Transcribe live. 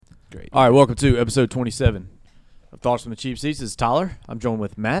Great. All right, welcome to episode 27 of Thoughts from the Cheap Seats. This is Tyler. I'm joined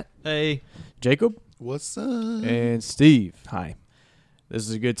with Matt. Hey. Jacob. What's up? And Steve. Hi. This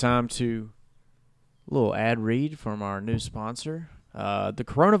is a good time to a little ad read from our new sponsor. The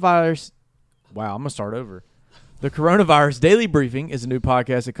coronavirus. Wow, I'm going to start over. The Coronavirus Daily Briefing is a new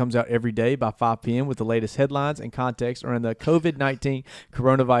podcast that comes out every day by 5 p.m. with the latest headlines and context around the COVID-19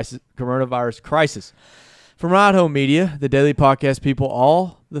 coronavirus crisis. From Ride Home Media, the daily podcast people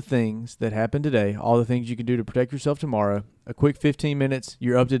all the things that happened today, all the things you can do to protect yourself tomorrow. A quick 15 minutes,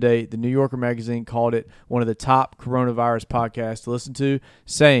 you're up to date. The New Yorker magazine called it one of the top coronavirus podcasts to listen to,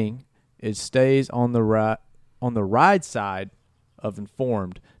 saying it stays on the ride side of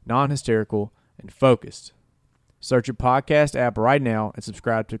informed, non-hysterical, and focused. Search your podcast app right now and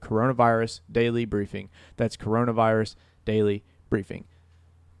subscribe to Coronavirus Daily Briefing. That's Coronavirus Daily Briefing.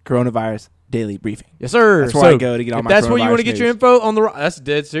 Coronavirus Daily Briefing. Yes, sir. That's where I go to get all my That's where you want to coronavirus get your news. info on the. That's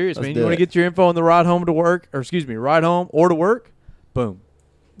dead serious, Let's man. do You want to it. get your info on the ride home to work, or excuse me, ride home or to work. Boom.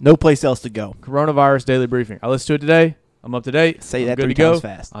 No place else to go. Coronavirus Daily Briefing. I listened to it today. I'm up to date. Say I'm that good 3 to go. times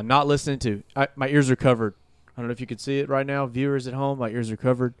fast. I'm not listening to. My ears are covered. I don't know if you can see it right now, viewers at home. My ears are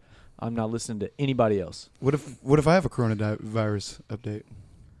covered. I'm not listening to anybody else. What if I have a coronavirus update?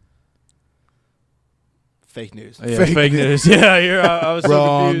 Fake news. Yeah, Fake fake news. Yeah, I was so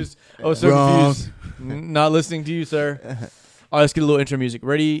Wrong. confused. I was so Wrong. confused. Not listening to you, sir. All right, let's get a little intro music.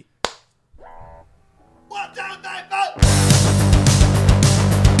 Ready?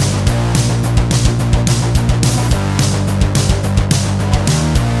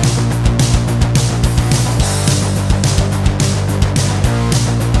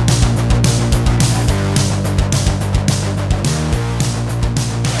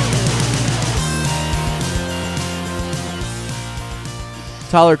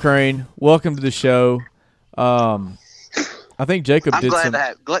 Tyler Crane, welcome to the show. I think Jacob I'm did glad some. to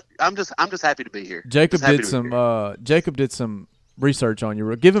have. I'm just happy to be here. Jacob Just happy did to be here. some. Jacob did some research on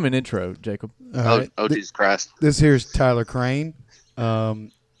you. Give him an intro, Jacob. All Oh, right. oh Jesus Christ! This here's Tyler Crane.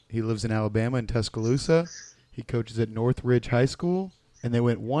 He lives in Alabama in Tuscaloosa. He coaches at Northridge High School, and they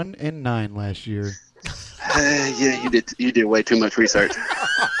went 1-9 last year. Yeah, you did way too much research.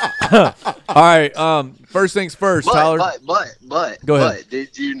 All right. First things first, Tyler. But Go ahead.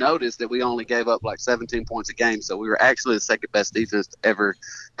 did you notice that we only gave up like 17 points a game? So we were actually the second best defense to ever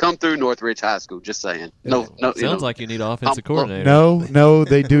come through Northridge High School. Just saying. No. Sounds like you need an offensive coordinator. No,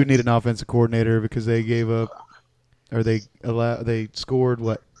 they do need an offensive coordinator because they gave up, or they scored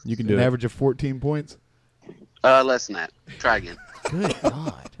what? You can do An it. average of 14 points. less than that. Try again. Good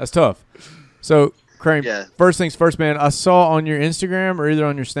God. That's tough. So, Crane, Yeah. first things first, man. I saw on your Instagram or either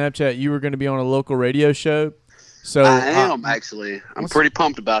on your Snapchat you were going to be on a local radio show. So I am actually. I'm pretty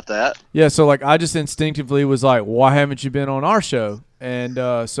pumped about that. Yeah, so like I just instinctively was like, why haven't you been on our show? And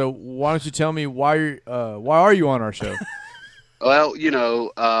so why don't you tell me why are you on our show? Well,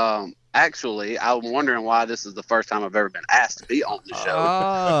 actually, I'm wondering why this is the first time I've ever been asked to be on the show.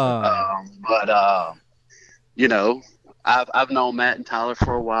 I've known Matt and Tyler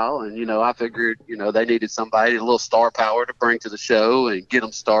for a while, and I figured they needed somebody, a little star power to bring to the show and get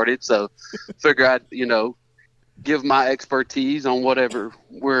them started. So, figure I'd give my expertise on whatever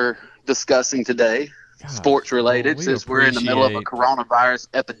we're discussing today, sports related, we since we're in the middle of a appreciate- coronavirus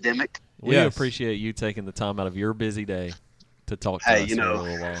epidemic. We Yes. appreciate you taking the time out of your busy day to talk to Hey, us for a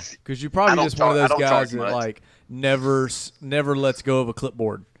little while. Because you're I probably don't just one of char- I those don't guys charge that much. like never lets go of a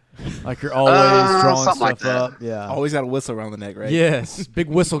clipboard. Like you're always drawing something stuff like that. up. Yeah. Always got a whistle around the neck, right? Yes, big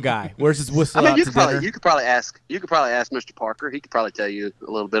whistle guy. Where's his whistle I mean, out you to could dinner? probably ask Mr. Parker. He could probably tell you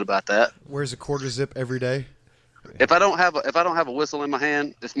a little bit about that. Wears a quarter zip every day. If I don't have a whistle in my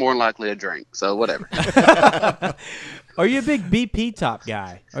hand, it's more than likely a drink. So whatever. Are you a big BP top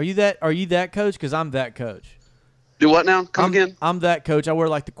guy? Are you that coach? Because I'm that coach. Do what now? Come again? I'm that coach. I wear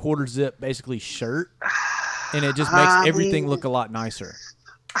like the quarter zip basically shirt, and it just makes I everything mean- look a lot nicer.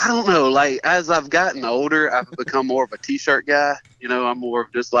 I don't know. Like as I've gotten older, I've become more of a t-shirt guy. I'm more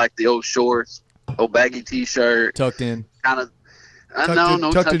of just like the old shorts, old baggy t-shirt, Tucked in. kind of.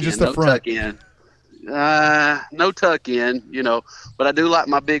 Tucked tuck in just the front. Tuck in. No tuck in. But I do like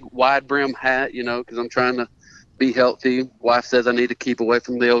my big wide brim hat. Because I'm trying to be healthy. Wife says I need to keep away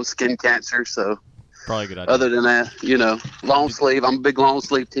from the old skin cancer. So Probably a good idea. other than that, long sleeve. I'm a big long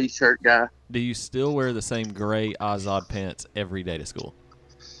sleeve t-shirt guy. Do you still wear the same gray Azad pants every day to school?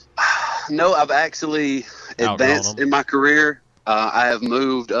 No, I've actually Outgrown advanced them. in my career. I have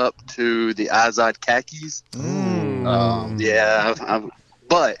moved up to the Izod khakis.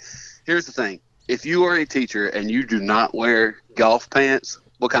 But here's the thing. If you are a teacher and you do not wear golf pants,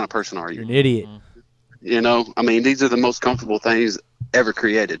 what kind of person are You're you? an idiot. These are the most comfortable things ever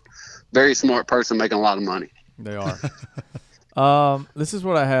created. Very smart person making a lot of money. They are. This is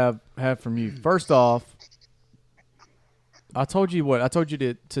what I have from you. First off, I told you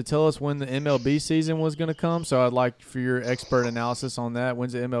to tell us when the MLB season was going to come. So I'd like for your expert analysis on that.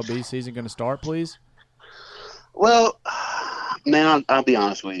 When's the MLB season going to start, please? Well, man, I'll be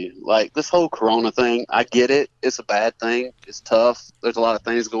honest with you. Like, this whole Corona thing, I get it. It's a bad thing. It's tough. There's a lot of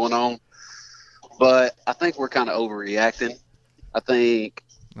things going on. But I think we're kind of overreacting. I think.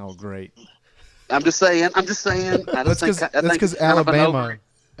 Oh, great. I'm just saying. I just That's think because it's kind of an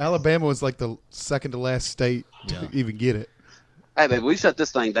Alabama was like the second to last state to even get it. Hey, baby, we shut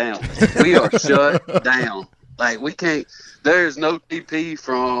this thing down. We are shut down. Like, we can't. There's no TP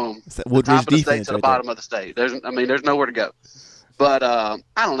from It's that the Woodridge top of the state defense to the right bottom of the state. There's nowhere to go. But I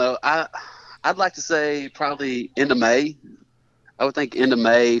don't know. I'd like to say probably end of May. I would think end of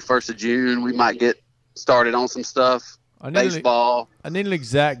May, 1st of June, we might get started on some stuff. Baseball. I need an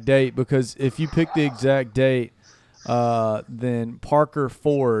exact date because if you pick the exact date, then Parker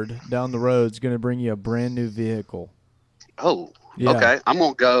Ford down the road is going to bring you a brand new vehicle. Oh, Yeah. okay. I'm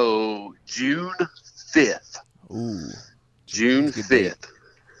going to go June 5th. Ooh. June That's a good date.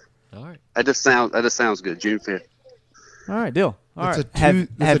 5th. All right. That just sounds good. June 5th. All right, deal. All right.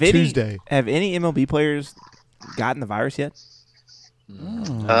 It's a Tuesday. Have any MLB players gotten the virus yet?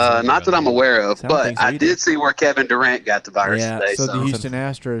 Not that I'm aware of, I don't but think so I either. did see where Kevin Durant got the virus Yeah, today. So So, the Houston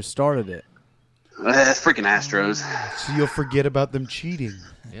Astros started it. freaking Astros. So you'll forget about them cheating.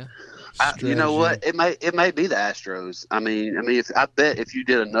 Yeah. You know Strategy. what? It may be the Astros. I mean, I bet if you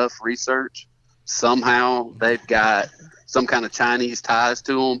did enough research, somehow they've got some kind of Chinese ties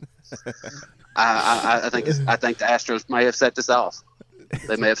to them. I think the Astros may have set this off.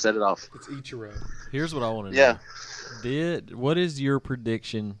 They may have set it off. It's Ichiro. Here's what I want to Yeah. know. What is your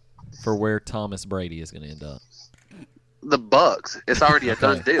prediction for where Thomas Brady is going to end up? The Bucks. It's already a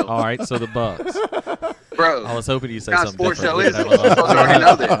done deal, All right, so the Bucks. bro. I was hoping you'd say What kind of something sports show different. is it? You're supposed to already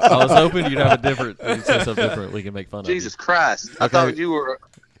know this. I was hoping you'd have a different. You'd say something different. We can make fun Jesus of Christ! I Okay. thought you were.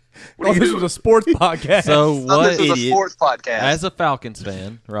 What Oh, are you this doing? was a sports podcast. you. So I thought what? this was a idiot. sports podcast. As a Falcons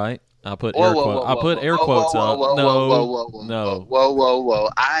fan, right? I put Whoa, air whoa, quotes. whoa, I put whoa, air whoa, quotes whoa, up. whoa, No, whoa, whoa, whoa, no. Whoa!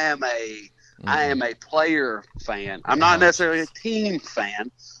 I am a player fan. I'm not necessarily a team fan.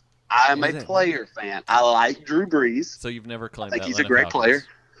 I'm What a is that? player fan. I like Drew Brees. So you've never I claimed think that he's a Atlanta great Falcons. player.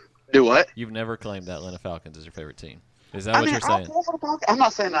 Do what? You've never claimed that Atlanta Falcons is your favorite team. Is that what you're saying? I'm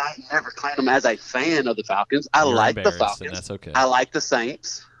not saying I never claimed them as a fan of the Falcons. I You're like the embarrassed, Falcons. and that's okay. I like the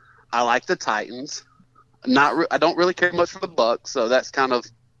Saints. I like the Titans. I don't really care much for the Bucks, so that's kind of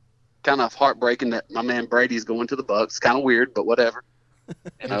heartbreaking that my man Brady's going to the Bucks. Kind of weird, but whatever.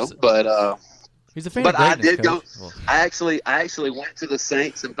 You know, but He's a fan but of I greatness, did go. Coach. Well, I actually went to the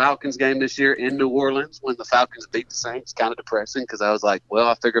Saints and Falcons game this year in New Orleans when the Falcons beat the Saints. Kind of depressing because I was like, well,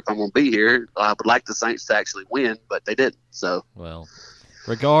 I figure if I'm going to be here, I would like the Saints to actually win, but they didn't. So well,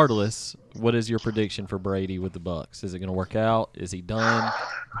 regardless, what is your prediction for Brady with the Bucks? Is it going to work out? Is he done?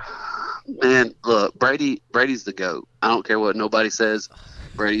 man, look, Brady's the GOAT. I don't care what nobody says.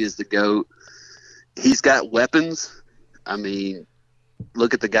 Brady is the GOAT. He's got weapons. I mean,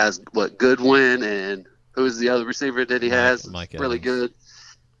 look at the guys. What Goodwin and who is the other receiver that he has? Mike Really Evans. good.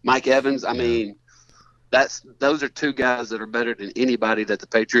 Mike Evans. I Yeah. mean, those are two guys that are better than anybody that the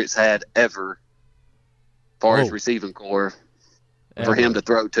Patriots had ever, as far as Whoa. receiving core for Ever. him to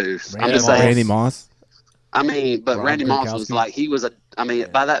throw to. I'm Randy just Moss. saying. Randy Moss. I mean, but Rob Randy Moss was Gronkowski. like he was a. I mean,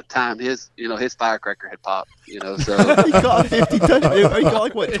 by that time his firecracker had popped. So. He caught 50 touchdowns. He caught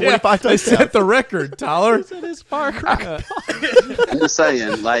like what 25 They set touchdowns. the record, Tyler. I'm just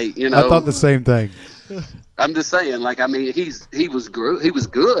saying, like, I thought the same thing. I'm just saying, like, I mean, he was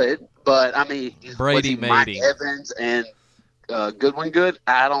good, but I mean, Brady was he made Mike him. Evans and Goodwin good?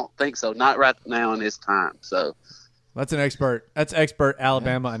 I don't think so. Not right now in his time. So That's expert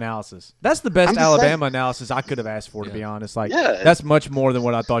Alabama analysis. That's the best I'm just Alabama analysis I could have asked for, to be honest. Like, Yeah. that's much more than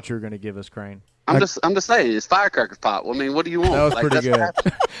what I thought you were going to give us, Crane. I'm just saying, his firecrackers pop. I mean, what do you want? That was Like, pretty that's what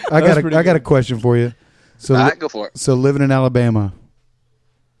good. happened. I got a question for you. So All right, go for it. so living in Alabama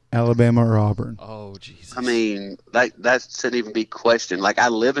or Auburn? Oh Jesus! I mean, that shouldn't even be questioned. Like, I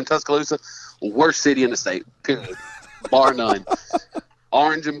live in Tuscaloosa, worst city in the state, period, bar none.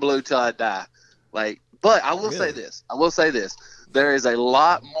 Orange and blue till I die. Like, but I will say this. There is a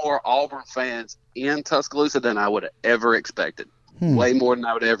lot more Auburn fans in Tuscaloosa than I would have ever expected. Way more than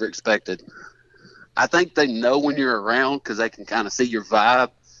I would have ever expected. I think they know when you're around because they can kind of see your vibe.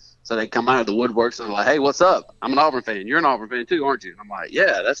 So they come out of the woodworks and they're like, hey, what's up? I'm an Auburn fan. You're an Auburn fan too, aren't you? And I'm like,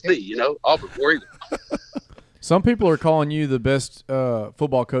 yeah, that's me. Auburn, War Eagle. Some people are calling you the best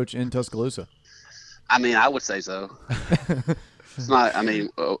football coach in Tuscaloosa. I mean, I would say so. It's not. I mean,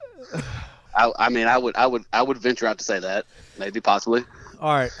 I would venture out to say that maybe possibly.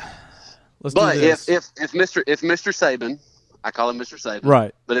 All right. Let's But do this. if Mr. Saban, I call him Mr. Saban,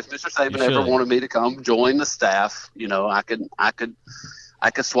 Right. But if Mr. Saban You ever should. wanted me to come join the staff, I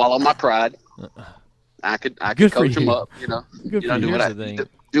could swallow my pride. I could Good for coach him you. up. Good for do you. what Here's the thing.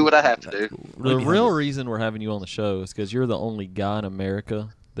 do what I have to do. The real reason we're having you on the show is because you're the only guy in America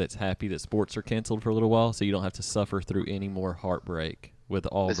that's happy that sports are canceled for a little while, so you don't have to suffer through any more heartbreak with is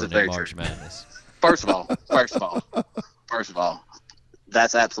Auburn very and March true. Madness. First of all,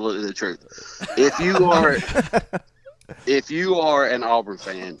 that's absolutely the truth. If you are an Auburn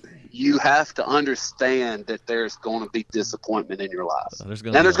fan, you have to understand that there's going to be disappointment in your life. There's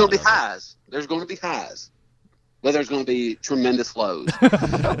Now there's going to be a lot of highs. There's going to be highs, but there's going to be tremendous lows.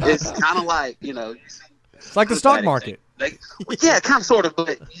 It's kind of like It's like the stock market. Yeah, kind of, sort of.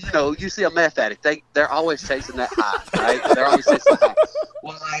 But you see a meth addict. They're always chasing that high, right? They're always chasing that high.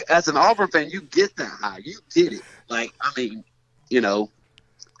 Well, like, as an Auburn fan, you get that high. You get it. Like, I mean,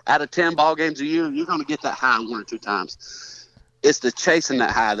 out of 10 ball games a year, you're going to get that high 1 or 2 times. It's the chasing that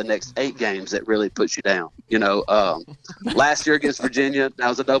high the next 8 games that really puts you down. Last year against Virginia, that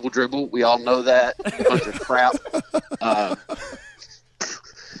was a double dribble. We all know that. A bunch of crap.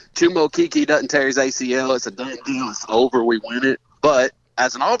 Chumo Kiki doesn't tear his ACL. It's a done deal. It's over. We win it. But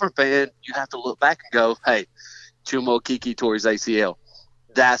as an Auburn fan, you have to look back and go, hey, Chumo Kiki tore his ACL.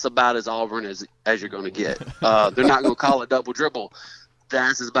 That's about as Auburn as you're going to get. They're not going to call it double dribble.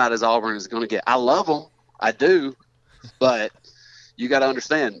 That's about as Auburn as it's going to get. I love them. I do. But you got to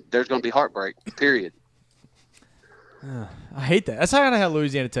understand, there's going to be heartbreak, period. I hate that. That's kind of how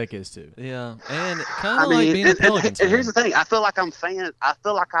Louisiana Tech is too. Yeah, and kind I of like mean, being a and Pelicans fan. here's the thing. I feel like I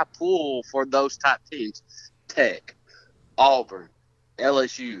feel like I pull for those type teams. Tech, Auburn,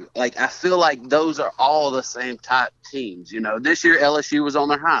 LSU. Like, I feel like those are all the same type teams. This year LSU was on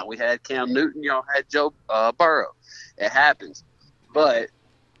their high. We had Cam Newton. Had Joe Burrow. It happens. But,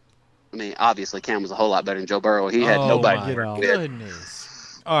 I mean, obviously Cam was a whole lot better than Joe Burrow. He had nobody my to work with.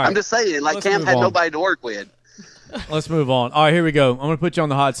 goodness. All right. I'm just saying, like, Let's Cam move had on. nobody to work with. Let's move on. All right, here we go. I'm going to put you on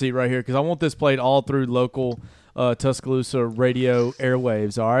the hot seat right here because I want this played all through local Tuscaloosa radio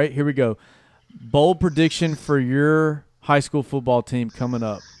airwaves. All right, here we go. Bold prediction for your high school football team coming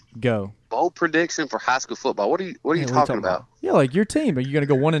up. Go. Bold prediction for high school football. What are you Hey, talking about? Yeah, like your team. Are you going to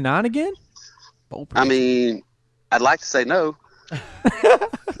go 1-9 again? Bold I prediction. mean, I'd like to say no.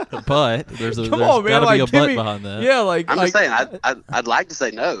 But there's Come on, man. got to Like, be a give but me- behind that. Yeah, like I'm just saying, I'd like to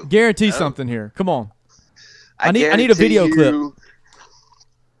say no. guarantee No. something here. Come on. I need a video clip.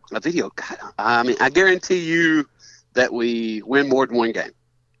 A video. God, I mean, I guarantee you that we win more than one game.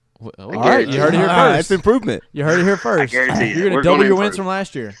 Well, All right, you heard it here Ah, first. That's improvement. You heard it here first. guarantee you. You're going We're to double gonna your wins improve. from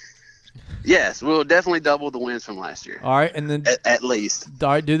last year. Yes, we'll definitely double the wins from last year, All right, and then at least. all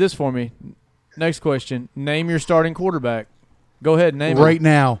right, do this for me. Next question. Name your starting quarterback. Go ahead, name him. Right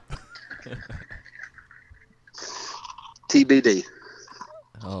now. TBD.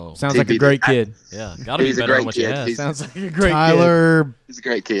 Oh, Sounds like a TBD. great kid. yeah. Got to be He's a better than great what you kid. have. He's- Sounds like a great Tyler He's a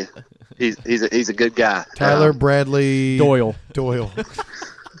great kid. He's a good guy. Tyler Bradley kid. Doyle. Doyle.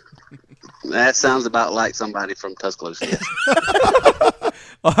 That sounds about like somebody from Tuscaloosa. Yes.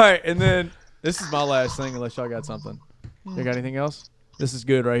 All right, and then this is my last thing unless y'all got something. You got anything else? This is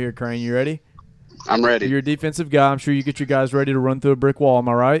good right here, Crane. You ready? I'm ready. You're a defensive guy. I'm sure you get your guys ready to run through a brick wall. Am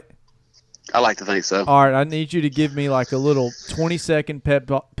I right? I like to think so. All right, I need you to give me like a little 20-second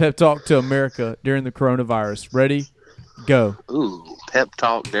pep talk to America during the coronavirus. Ready? Go. Ooh, pep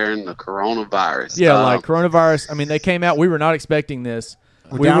talk during the coronavirus. Yeah, like coronavirus. I mean, they came out. We were not expecting this.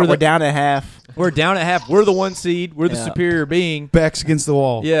 We're down at half. We're down at half. We're the 1 seed. We're the Yeah. superior being. Backs against the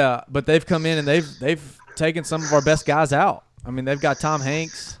wall. Yeah, but they've come in and they've taken some of our best guys out. I mean, they've got Tom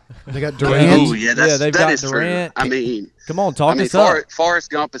Hanks. They got Durant. Ooh, yeah, that's, they've that got is Durant. true. I mean, Come on, talk us up. Forrest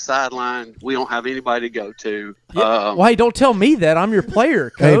Gump is sidelined. We don't have anybody to go to. Yeah. Well, hey, don't tell me that. I'm your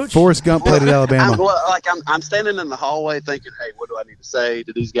player, Hey, coach. Forrest Gump played at Alabama. I'm standing in the hallway thinking, hey, what do I need to say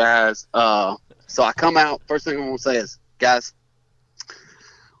to these guys? So I come out. First thing I'm going to say is, guys,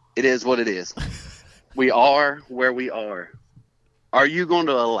 it is what it is. We are where we are. Are you going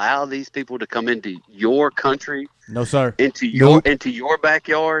to allow these people to come into your country, No, sir. into your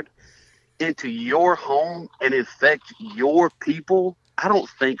backyard, into your home, and infect your people? I don't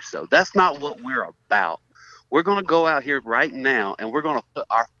think so. That's not what we're about. We're going to go out here right now, and we're going to put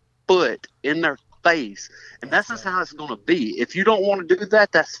our foot in their face, and that's just how it's going to be. If you don't want to do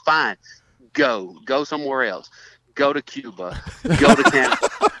that, that's fine. Go somewhere else. Go to Cuba. Go to Canada.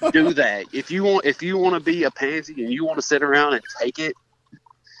 Do that. If you want to be a pansy and you want to sit around and take it,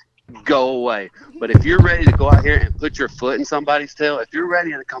 go away. But if you're ready to go out here and put your foot in somebody's tail, if you're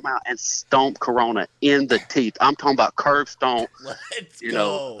ready to come out and stomp Corona in the teeth, I'm talking about curb stomp,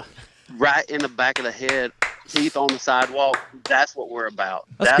 right in the back of the head, teeth on the sidewalk. That's what we're about.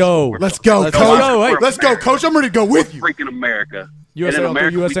 Let's go, Coach. Hey. Let's go, Coach. I'm ready to go with you. Freaking America. USA and in on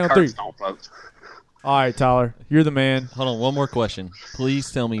America, three, USA we on curb three. stomp, folks. All right, Tyler, you're the man. Hold on, one more question.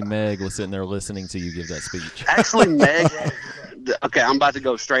 Please tell me Meg was sitting there listening to you give that speech. Actually, Meg, okay, I'm about to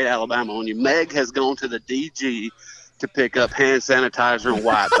go straight Alabama on you. Meg has gone to the DG to pick up hand sanitizer and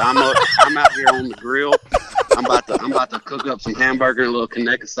wipes. I'm out here on the grill. I'm about to cook up some hamburger and a little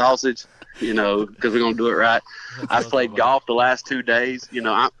Connecticut sausage, because we're gonna do it right. I've played golf the last 2 days.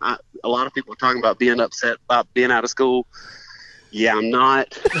 A lot of people are talking about being upset about being out of school. Yeah, I'm not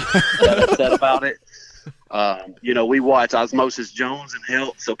that upset about it. We watch Osmosis Jones and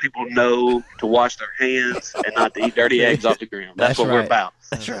Help, so people know to wash their hands and not to eat dirty eggs off the ground. That's what we're about.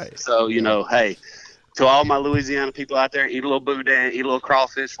 That's right. So, hey, to all my Louisiana people out there, eat a little boudin, eat a little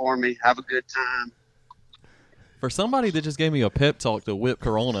crawfish for me, have a good time. For somebody that just gave me a pep talk to whip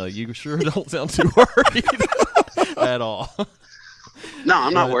Corona, you sure don't sound too worried at all. No,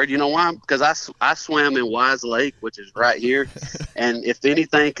 I'm not worried. You know why? Because I swam in Wise Lake, which is right here, and if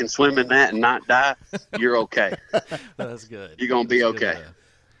anything can swim in that and not die, you're okay. That's good. You're going to be okay.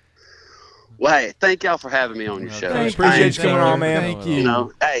 Well, hey, thank y'all for having me on your show. Appreciate you coming on, man. Thank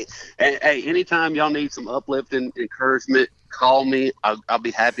you. Hey, anytime y'all need some uplifting encouragement, call me. I'll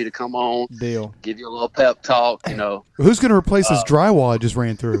be happy to come on. Deal. Give you a little pep talk. Who's going to replace this drywall I just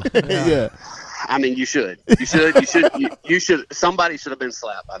ran through? Yeah. I mean, you should. You should. Somebody should have been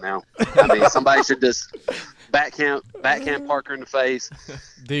slapped by now. I mean, somebody should just backhand Parker in the face.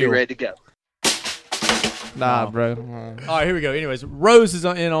 Deal. Be ready to go. Nah, bro. All right, here we go. Anyways, Rose is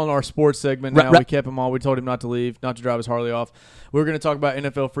in on our sports segment now. We kept him on. We told him not to leave, not to drive his Harley off. We're going to talk about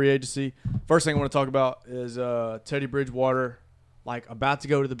NFL free agency. First thing I want to talk about is Teddy Bridgewater, about to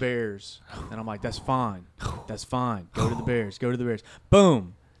go to the Bears. And I'm like, that's fine. That's fine. Go to the Bears. Go to the Bears.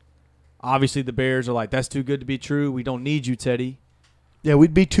 Boom. Obviously, the Bears are like, that's too good to be true. We don't need you, Teddy. Yeah,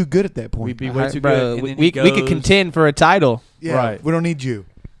 we'd be too good at that point. We'd be way too Bro, good. And we then he could goes- contend for a title. Yeah, Right. we don't need you.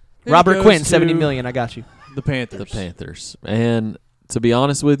 then he Robert goes Quinn, to $70 million. I got you. The Panthers. The Panthers. And to be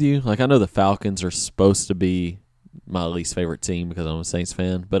honest with you, I know the Falcons are supposed to be my least favorite team because I'm a Saints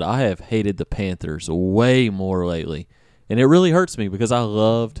fan, but I have hated the Panthers way more lately. And it really hurts me because I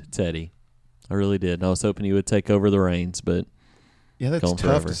loved Teddy. I really did. And I was hoping he would take over the reins, but Yeah, that's Going tough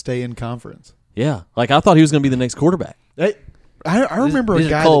forever. to stay in conference. yeah, I thought he was going to be the next quarterback. I remember These a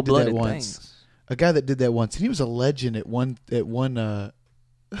are guy that did that cold-blooded once. things. A guy that did that once, and he was a legend at one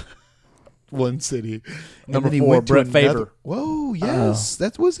one city. And Number then he 4, went to Brett another- Favre. Whoa, yes,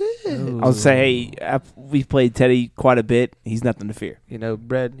 that was it. Oh. I'll say, hey, we've played Teddy quite a bit. He's nothing to fear.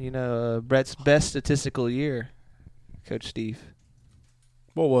 Brett's best statistical year, Coach Steve,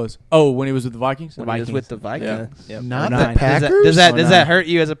 What was? Oh, when he was with the Vikings? when he was with the Vikings. Yeah. Not 09. the Packers. Does that 09. hurt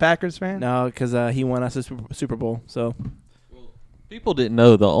you as a Packers fan? No, because he won us a Super Bowl. So People didn't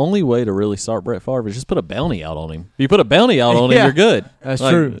know the only way to really start Brett Favre is just put a bounty out on him. If you put a bounty out on him, Yeah. you're good. That's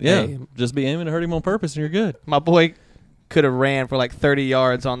true. Yeah, Hey. just be aiming to hurt him on purpose, and you're good. My boy could have ran for 30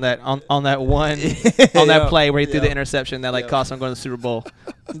 yards on that one on that play where he threw the interception that cost him going to the Super Bowl.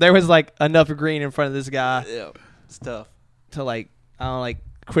 There was enough green in front of this guy yeah, it's tough. to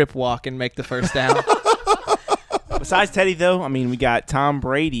crip walk and make the first down. Besides Teddy, though, I mean, we got Tom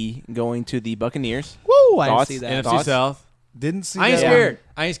Brady going to the Buccaneers. Woo! I didn't Thoughts? see that. NFC Thoughts? South. Didn't see. I ain't that scared.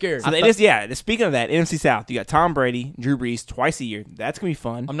 I ain't scared. So speaking of that, NFC South, you got Tom Brady, Drew Brees twice a year. That's gonna be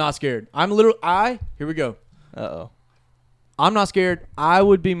fun. I'm not scared. Here we go. Uh-oh. I'm not scared. I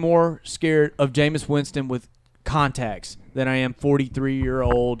would be more scared of Jameis Winston with contacts than I am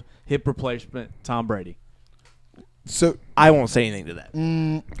 43-year-old hip replacement Tom Brady. So, I won't say anything to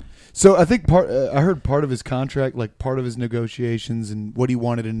that. so I think I heard part of his contract, part of his negotiations, and what he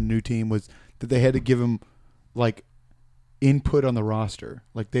wanted in a new team was that they had to give him input on the roster.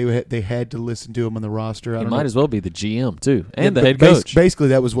 They had to listen to him on the roster. I He don't might know. as well be the GM too, and the But head coach. Basically,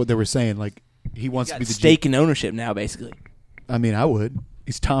 that was what they were saying. He wants to be the Stake in ownership now, basically. I mean, I would.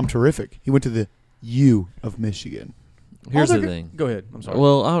 He's Tom Terrific. He went to the U of Michigan. Here's the thing. Go ahead. I'm sorry.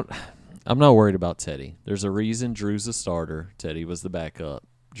 Well, I'm not worried about Teddy. There's a reason Drew's the starter. Teddy was the backup.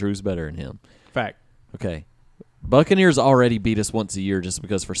 Drew's better than him. Fact. Okay. Buccaneers already beat us once a year just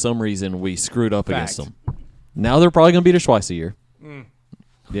because for some reason we screwed up Fact. against them. Now they're probably going to beat us twice a year.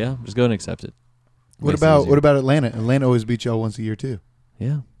 Yeah, just go and accept it. What Makes it about easier. Atlanta? Atlanta always beat y'all once a year too.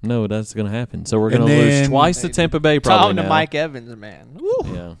 Yeah, no, that's going to happen. So we're going And to lose then- twice to Tampa Bay probably Talking to now. Mike Evans, man.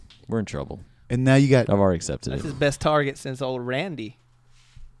 Woo. Yeah, we're in trouble. And now you got I've already accepted That's it. his best target since old Randy.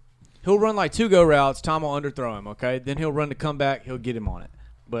 He'll run like 2 go routes. Tom will underthrow him, okay? Then he'll run the comeback. He'll get him on it.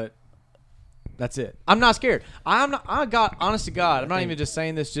 But that's it. I'm not scared. Honest to God, I'm not even just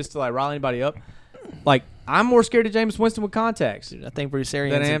saying this just to like rile anybody up. Like, I'm more scared of Jameis Winston with contacts. Dude, I think Bruce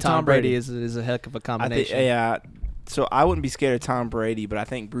Arians and Tom Brady is a heck of a combination. So I wouldn't be scared of Tom Brady, but I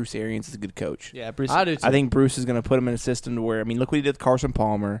think Bruce Arians is a good coach. Yeah, Bruce. I do too. I think Bruce is going to put him in a system to where, I mean, look what he did with Carson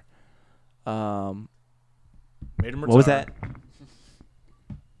Palmer. Made him retire. What was that?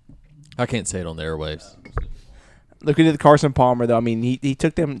 I can't say it on the airwaves. Look what he did with Carson Palmer, though. I mean, he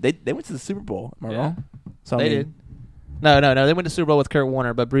took them. They went to the Super Bowl. Am I wrong? So, They did. No. They went to Super Bowl with Kurt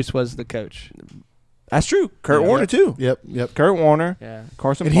Warner, but Bruce was the coach. That's true. Kurt Warner, too. Yep. Kurt Warner. Yeah.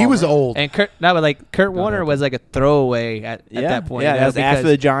 Carson And Palmer. he was old. And Kurt Warner was like a throwaway at that point. Yeah, you know, that was after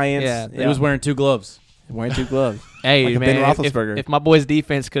because- the Giants. Yeah. He was wearing 2 gloves. wearing 2 gloves. Hey, Like a man, Ben if- Roethlisberger. if my boy's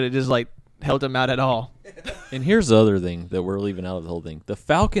defense could have just like held him out at all. And here's the other thing that we're leaving out of the whole thing. The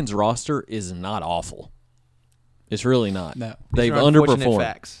Falcons roster is not awful. It's really not. No. They've These are unfortunate underperformed.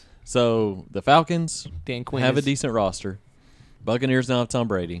 Facts. So the Falcons Dan Quinn have a is- decent roster. Buccaneers now have Tom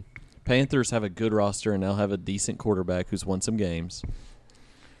Brady. Panthers have a good roster and now have a decent quarterback who's won some games.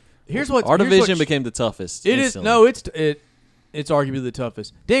 Our division became the toughest. It is instantly. no, it's arguably the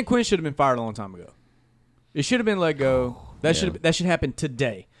toughest. Dan Quinn should have been fired a long time ago. It should have been let go. That should happen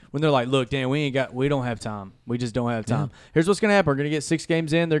today. When they're like, look, Dan, we don't have time. We just don't have time. Here's what's gonna happen. We're gonna get 6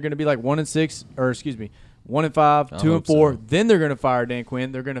 games in. They're gonna be like 1-6, or excuse me, 1-5, 2-4. so. Then they're gonna fire Dan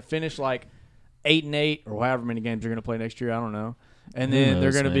Quinn. They're gonna finish like 8-8 or however many games they're gonna play next year. I don't know. And then they're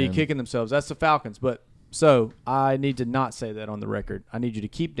knows, gonna be man? kicking themselves. That's the Falcons. But so I need to not say that on the record. I need you to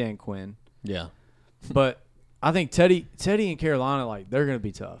keep Dan Quinn. Yeah, But I think Teddy and Carolina, like, they're going to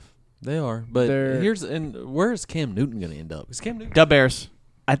be tough. they are. But They're- where is Cam Newton going to end up? Is Cam Newton? Dub Bears.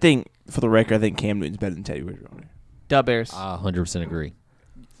 I think, for the record, I think Cam Newton's better than Teddy Bridgewater. Dub Bears. I 100% agree.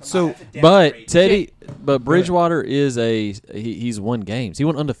 So But Bridgewater is he's won games. He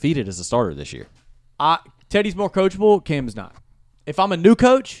went undefeated as a starter this year. Teddy's more coachable. Cam is not. If I'm a new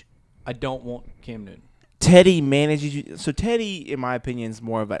coach, I don't want Cam Newton. Teddy manages you. So Teddy, in my opinion, is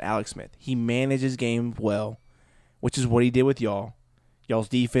more of an Alex Smith. He manages game well, which is what he did with y'all. Y'all's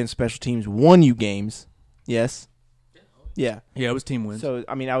defense, special teams won you games. Yes. Yeah. Yeah, it was team wins. So,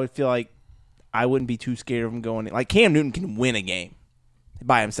 I mean, I would feel like I wouldn't be too scared of him going. Like, Cam Newton can win a game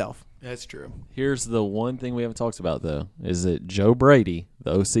by himself. that's true. Here's the one thing we haven't talked about, though, is that Joe Brady,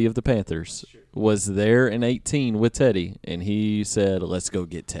 the OC of the Panthers, was there in 18 with Teddy, and he said, let's go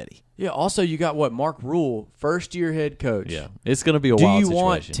get Teddy. yeah, also, you got Mark Rule, first-year head coach. Yeah, it's going to be a Do wild you situation.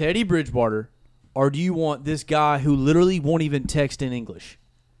 want Teddy Bridgewater, or do you want this guy who literally won't even text in English?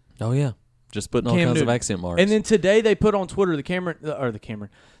 Oh, yeah. Just putting all Cam kinds Newton. of accent marks. And then today they put on Twitter, the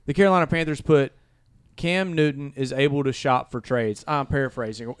Carolina Panthers put Cam Newton is able to shop for trades. I'm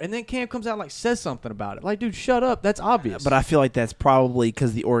paraphrasing. And then Cam comes out and like says something about it. Like, dude, shut up. That's obvious. But I feel like that's probably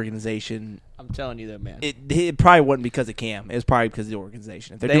because the organization. I'm telling you, though, man. It probably wasn't because of Cam. It was probably because of the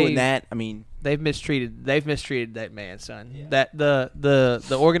organization. If they're doing that, I mean, They've mistreated that man, son. Yeah. That the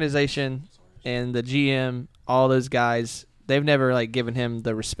organization and the GM, all those guys, they've never like given him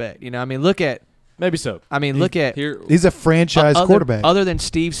the respect. You know, I mean, look at Here, He's a franchise quarterback. Other than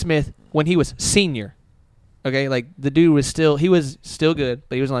Steve Smith when he was senior. Okay, like the dude was still good,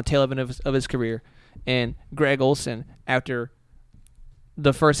 but he was on the tail end of his career. And Greg Olson, after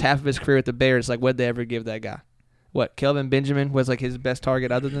the first half of his career at the Bears, like what'd they ever give that guy? What, Kelvin Benjamin was like his best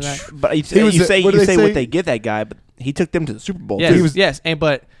target other than that? but you He was say what do they say? what they give that guy, but he took them to the Super Bowl. Yes, too. yes.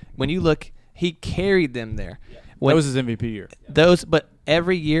 But when you look, he carried them there. that was his MVP year. But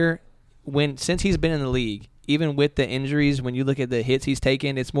every year, since he's been in the league, even with the injuries, when you look at the hits he's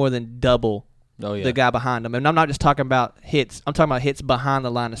taken, it's more than double the guy behind him. And I'm not just talking about hits. I'm talking about hits behind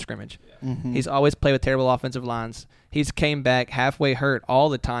the line of scrimmage. Mm-hmm. He's always played with terrible offensive lines. He's came back halfway hurt all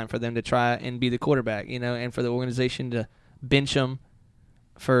the time for them to try and be the quarterback, you know, and for the organization to bench him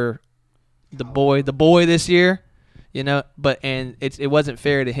for the boy this year, you know. And it wasn't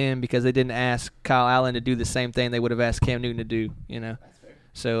fair to him because they didn't ask Kyle Allen to do the same thing they would have asked Cam Newton to do, you know.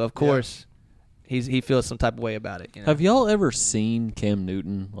 So of course he feels some type of way about it. You know? have y'all ever seen Cam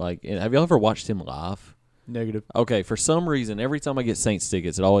Newton? Like, have y'all ever watched him live? Negative. Okay, for some reason, every time I get Saints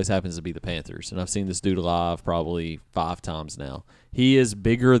tickets, it always happens to be the Panthers. And I've seen this dude live probably 5 times now. He is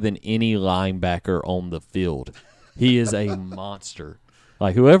bigger than any linebacker on the field. He is a monster.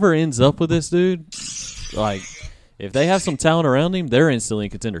 Like, whoever ends up with this dude, like, if they have some talent around him, they're instantly a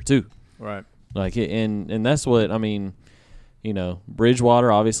contender too. Right. Like, and that's what, I mean, you know,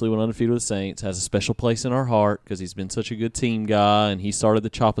 Bridgewater obviously went undefeated with the Saints, has a special place in our heart because he's been such a good team guy, and he started the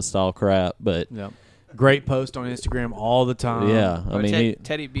Choppa style crap. But Yeah. Great post on Instagram all the time. Yeah, I Or mean,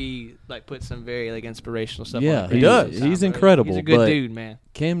 Teddy B like put some very like inspirational stuff. Yeah, on he Facebook does. all the time, He's bro. incredible, He's a good but- dude, man.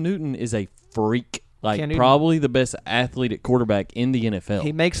 Cam Newton is a freak. Like Cam Newton- probably the best athlete at quarterback in the NFL.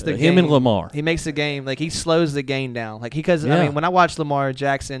 He makes the him game, and Lamar. He makes the game like he slows the game down. Like because Yeah. I mean when I watch Lamar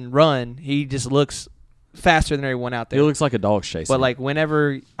Jackson run, he just looks faster than everyone out there. He looks like a dog's chasing. But like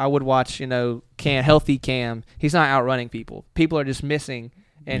whenever I would watch, healthy Cam, he's not outrunning people. People are just missing,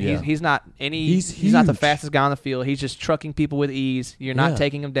 and Yeah. he's not any. He's not the huge. fastest guy on the field. He's just trucking people with ease. You're not Yeah.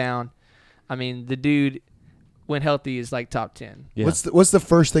 taking him down. I mean, the dude, when healthy, is like top 10. yeah. What's the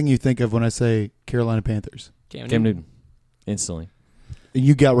first thing you think of when I say Carolina Panthers? Cam Newton, instantly.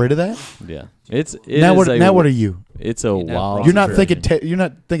 You got rid of that? Yeah, it Now is what are you? It's a You know, wild. You're not situation. thinking. You're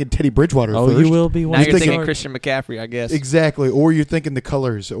not thinking Teddy Bridgewater. Oh, first. you will be. Now once you're you thinking start. Christian McCaffrey, I guess. Exactly, or you're thinking the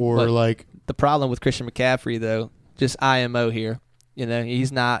colors, or But- like The problem with Christian McCaffrey, though, just IMO here.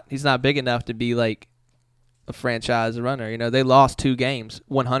 He's not big enough to be like a franchise runner. They lost 2 games,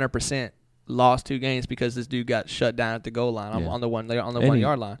 100% lost 2 games because this dude got shut down at the goal line Yeah. on the 1 And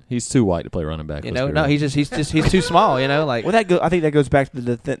yard line. He's too white to play running back. let's be No, real. he's too small. Like Well, I think that goes back to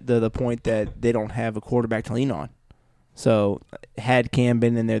the point that they don't have a quarterback to lean on. So had Cam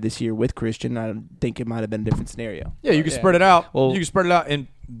been in there this year with Christian, I think it might have been a different scenario. Yeah, you can Yeah. spread it out. Well- You can spread it out and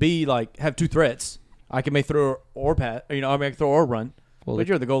be like have 2 threats. I can make throw or pass. I can throw or run. Well, But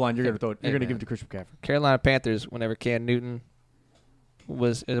you're at the goal line. You're gonna throw it. Hey, You're gonna man. give it to Christian McCaffrey. Carolina Panthers, whenever Cam Newton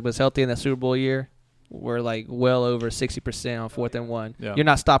was healthy in the Super Bowl year, were like well over 60% on 4th and 1. Yeah. You're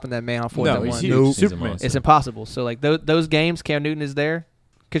not stopping that man on 4th No, and he's 1. huge. Nope. He's a Superman. monster. It's impossible. So like those games, Cam Newton is there.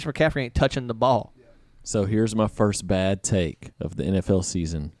 Christian McCaffrey ain't touching the ball. So here's my first bad take of the NFL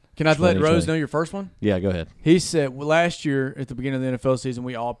season. Can I let 2020. Rose know your first one? Yeah, go ahead. He said last year at the beginning of the NFL season,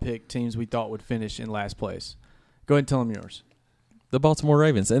 we all picked teams we thought would finish in last place. Go ahead and tell him yours. The Baltimore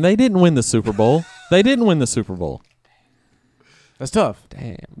Ravens, and they didn't win the Super Bowl. They didn't win the Super Bowl. That's tough.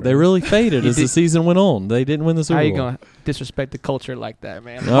 Damn, bro. They really faded You as the did- season went on. They didn't win the Super How Bowl. you gonna disrespect the culture like that,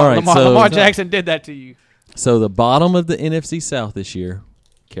 man? All right, so- Lamar Jackson did that to you. So the bottom of the NFC South this year,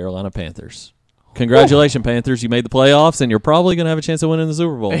 Carolina Panthers. Congratulations, Panthers! You made the playoffs, and you're probably going to have a chance of winning the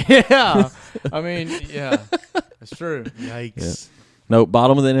Super Bowl. Yeah. I mean, yeah. That's true. yikes. No,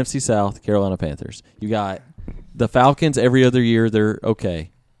 bottom of the NFC South, Carolina Panthers. You got the Falcons every other year. They're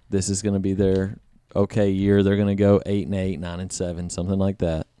okay. This is going to be their okay year. They're going to go 8-8, 9-7, something like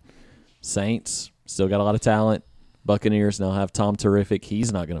that. Saints still got a lot of talent. Buccaneers now have Tom Terrific.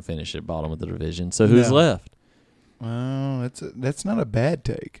 He's not going to finish at bottom of the division. So who's No. left? Well, that's not a bad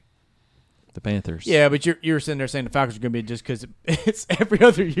take. The Panthers. Yeah, but you're sitting there saying the Falcons are going to be just because it's every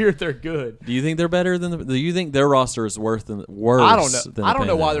other year they're good. Do you think they're better than the? Do you think their roster is worse? I don't know. Than I the don't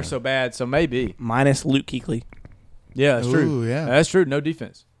know why Panthers they're are? so bad. So maybe. Minus Luke Kuechly. Yeah, that's true. Ooh, yeah. That's true. No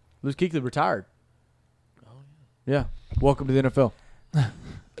defense. Luke Kuechly retired. Yeah. Welcome to the NFL.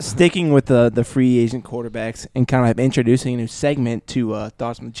 Sticking with the free agent quarterbacks and kind of introducing a new segment to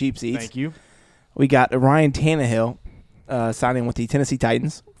Thoughts from the Cheap Seats. Thank you. We got Ryan Tannehill signing with the Tennessee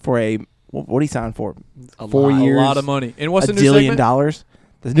Titans for what did he sign for? 4 years, A lot of money. And what's $1 the new billion segment?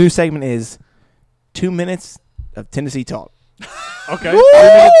 The new segment is 2 minutes of Tennessee talk. Okay.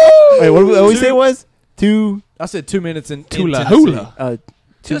 Wait, what did we say it was? I said 2 minutes in Tula Tennessee. hula.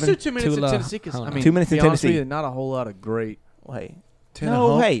 Let's do 2 minutes in Tula Tennessee because, I hula. mean, 2 minutes to in be honest with Tennessee. you, not a whole lot of great. Hey,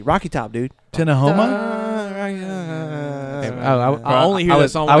 Tennessee. hey, Rocky Top, dude. Tennessee. I only hear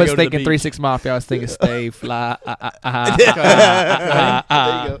that song when I I was go to the thinking beach. 3 6 Mafia. I was thinking Stay Fly. There you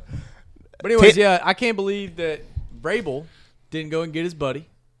go. But anyways, yeah, I can't believe that Vrabel didn't go and get his buddy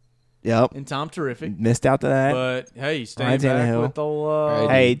Yep. and Tom Terrific. Missed out to that. But hey, staying Ryan back Tannehill. with the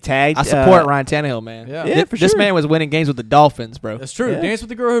Hey, tagged. I support Ryan Tannehill, man. Yeah. Yeah, for This sure. man was winning games with the Dolphins, bro. That's true. Yeah. Dance with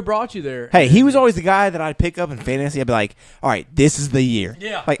the girl who brought you there. Hey, he was always the guy that I'd pick up in fantasy. I'd be like, all right, this is the year.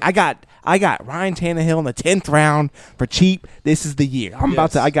 Yeah. Like I got Ryan Tannehill in the 10th round for cheap. This is the year. I'm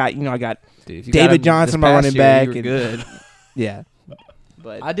about Yes. to. I got Dude, if you David got him Johnson, this my past running year, back, you were and- good. yeah.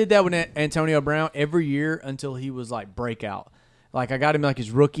 But I did that with Antonio Brown every year until he was like breakout. Like I got him like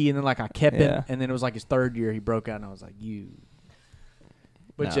his rookie, and then like I kept Yeah. him, and then it was like his 3rd year he broke out, and I was like, you.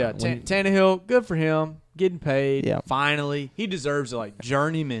 But No, yeah, when- Tannehill, good for him, getting paid. Yeah. Finally, he deserves it. Like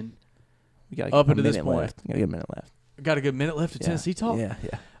journeyman. we got Up a into this minute point. left. Got a good minute left. Got a good minute left of Yeah. Tennessee talk. Yeah,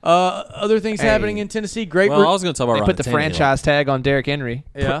 yeah. Other things Hey. happening in Tennessee. Great. Well, I was going to talk about They Ryan put the Tannehill. franchise tag on Derrick Henry.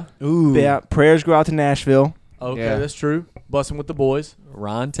 yeah. Ooh. Yeah. Prayers go out to Nashville. Okay, Yeah. that's true. Bussing with the boys.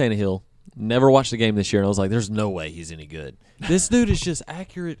 Ryan Tannehill. Never watched the game this year, and I was like, "There's no way he's any good." This dude is just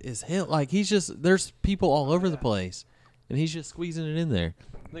accurate as hell. Like there's people all over the place, and he's just squeezing it in there.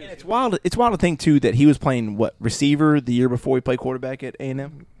 And it's wild. It's wild to think too that he was playing receiver the year before he played quarterback at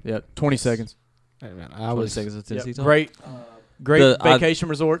A&M. Yeah, 20 seconds. Hey, man, I 20 was seconds of Tennessee time. Great vacation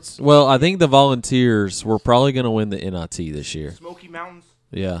resorts. Well, I think the Volunteers were probably going to win the NIT this year. Smoky Mountains.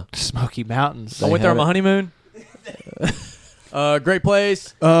 Yeah. Smoky Mountains. I went there on my honeymoon. Great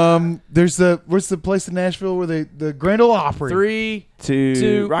place. There's what's the place in Nashville where the Grand Ole Opry? 3, To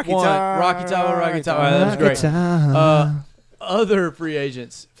 2, Rocky 1. Top. Rocky Top. That was great. Other free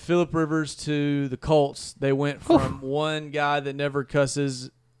agents, Phillip Rivers to the Colts. They went from one guy that never cusses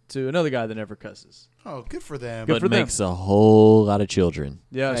to another guy that never cusses. Oh, good for them. Good But for them. makes a whole lot of children.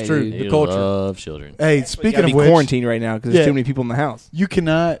 Yeah, it's Hey, true. dude. The He culture. love children. Hey, speaking Gotta of be which, quarantined right now because there's Yeah. too many people in the house. you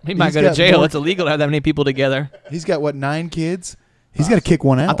cannot. He might he's go to got jail. more- It's illegal to have that many people together. He's got what 9 kids? He's got to kick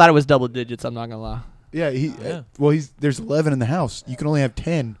one out. I thought it was double digits. I'm not gonna lie. Yeah, Yeah. well, there's 11 in the house. You can only have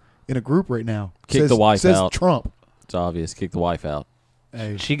 10 in a group right now. Kick the wife says out. Trump. It's obvious. Kick the wife out.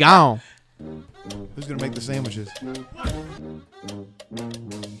 Hey, She gone. who's gonna make the sandwiches?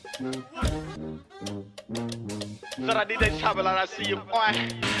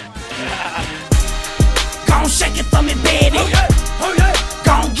 Gon' shake it for me, baby.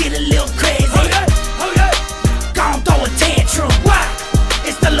 Gon' get a little crazy. Gon' throw a tantrum. Why?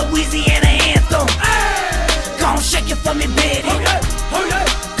 It's the Louisiana anthem. Gon' shake it for me, baby.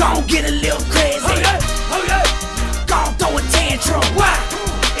 Gon' get a little crazy. Gon' throw a tantrum. Why?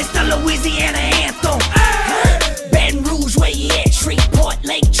 It's the Louisiana anthem. Baton Rouge, where you at? Shreveport,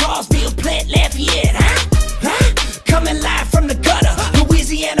 Lake Charlesville, Plant Lafayette. Coming live from the gutter.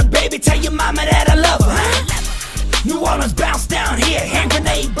 Louisiana, baby, tell your mama that I love her. New Orleans bounce down here. Hand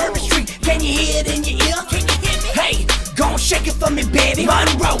grenade, Bourbon Street. Can you hear it in your ear? Can you hear me? Hey, gon' shake it for me, baby.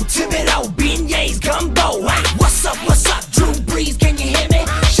 Monroe, Thibodeau, beignets, gumbo. Hey, what's up, what's up? Drew Brees, can you hear me?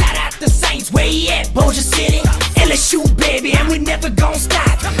 Shout out the Saints, where you at? Bossier City. LSU, baby, and we never gon'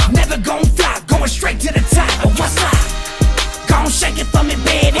 stop. Never gon' fly, going straight to the top. Oh, what's up? Gon' shake it for me,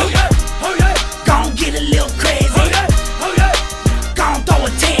 baby. Gon' get a little crazy. Gon' throw a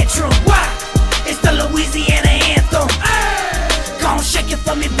tantrum. Why? It's the Louisiana anthem. Gon' shake it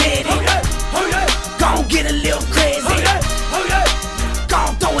for me, baby. Gon' get a little crazy.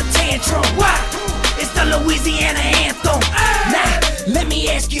 Gon' throw a tantrum. Why? It's the Louisiana anthem. Now, let me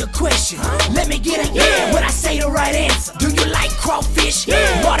ask you a question. Let me get a yeah. Would I say the right answer? Do you like crawfish?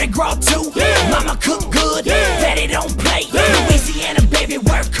 Mardi Gras too? Mama cook good? Daddy don't play. Louisiana, baby,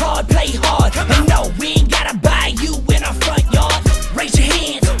 work hard, play hard. And no, we ain't gotta buy you in our front yard. Raise your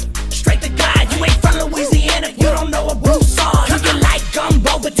hands, straight to God. You ain't from Louisiana, you don't know a Broussard. Do you like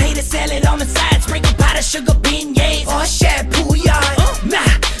gumbo, potato salad on the side, sprinkle powder, sugar beignets, or shampoo yard? Nah,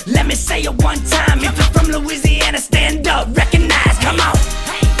 let me say it one time. If you're from Louisiana, stand up, recognize, come on.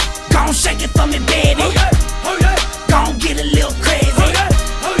 Gon' shake it for me, baby. Gon' get a little crazy.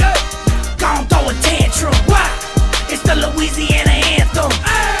 Gon' throw a tantrum. Why? It's the Louisiana anthem.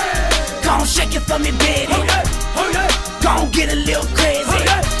 Gon' shake it for me, baby. Gon' get a little crazy.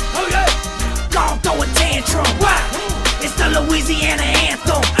 Gon' throw a tantrum. Why? It's the Louisiana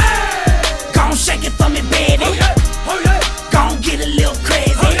anthem. Gon' shake it for me, baby. Gon' get a little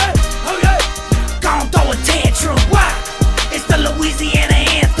crazy. Gon' throw a tantrum. Why? It's the Louisiana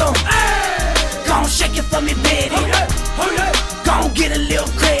anthem. Gon' shake it for me, baby. Gon' get a little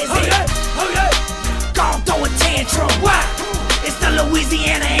crazy. Gon' throw a tantrum. Why? It's the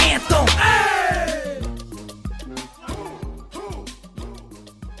Louisiana anthem.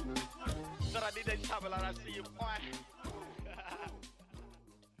 I did that chopper like I see you, boy.